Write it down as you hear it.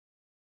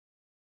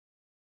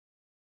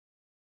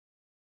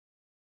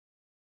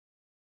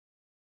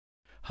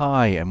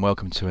Hi and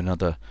welcome to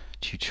another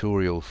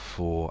tutorial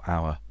for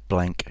our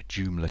blank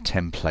Joomla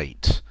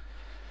template.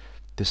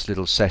 This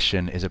little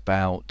session is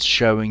about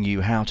showing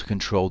you how to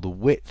control the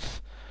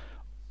width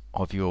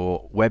of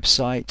your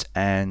website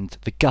and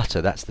the gutter,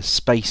 that's the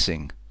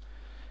spacing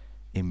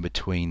in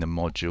between the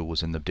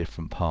modules and the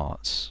different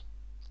parts.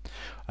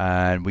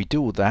 And we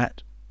do all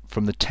that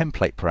from the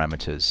template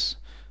parameters.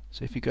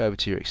 So if you go over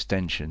to your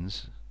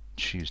extensions,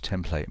 choose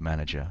Template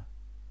Manager,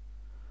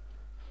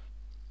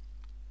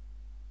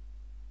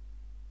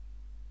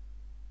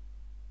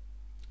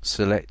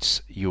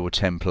 select your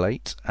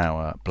template,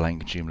 our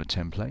blank Joomla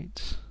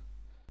template.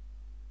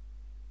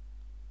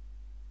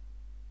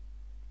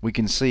 We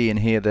can see in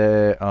here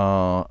there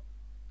are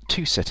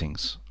two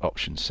settings,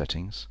 option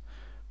settings.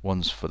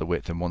 One's for the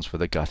width and one's for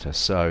the gutter.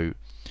 So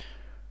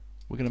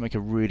we're going to make a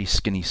really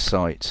skinny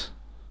site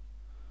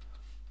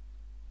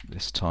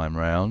this time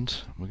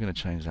round. We're going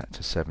to change that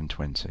to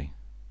 720.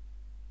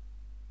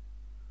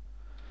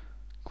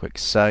 Quick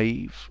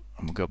save,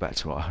 and we'll go back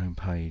to our home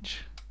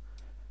page.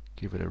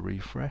 Give it a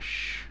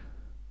refresh.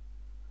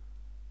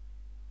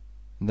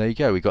 And there you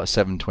go, we've got a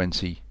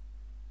 720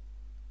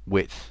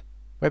 width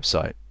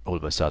website all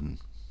of a sudden.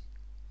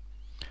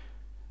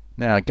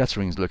 Now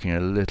guttering's looking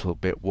a little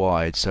bit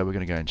wide, so we're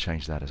going to go and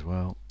change that as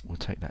well. We'll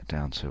take that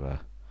down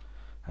to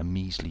a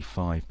measly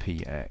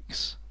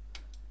 5px.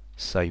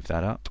 Save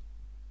that up.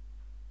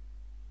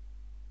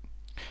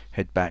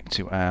 Head back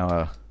to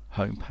our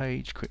home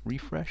page, quick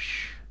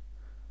refresh.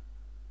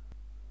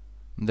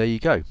 And there you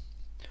go.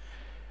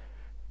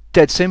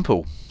 Dead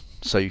simple.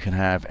 So you can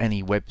have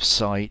any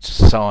website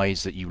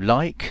size that you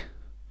like,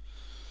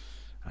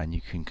 and you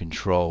can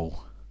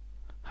control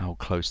how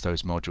close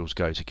those modules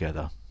go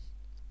together.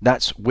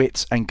 That's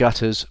widths and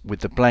gutters with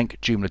the blank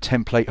Joomla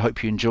template.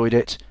 Hope you enjoyed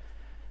it,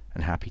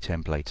 and happy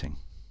templating.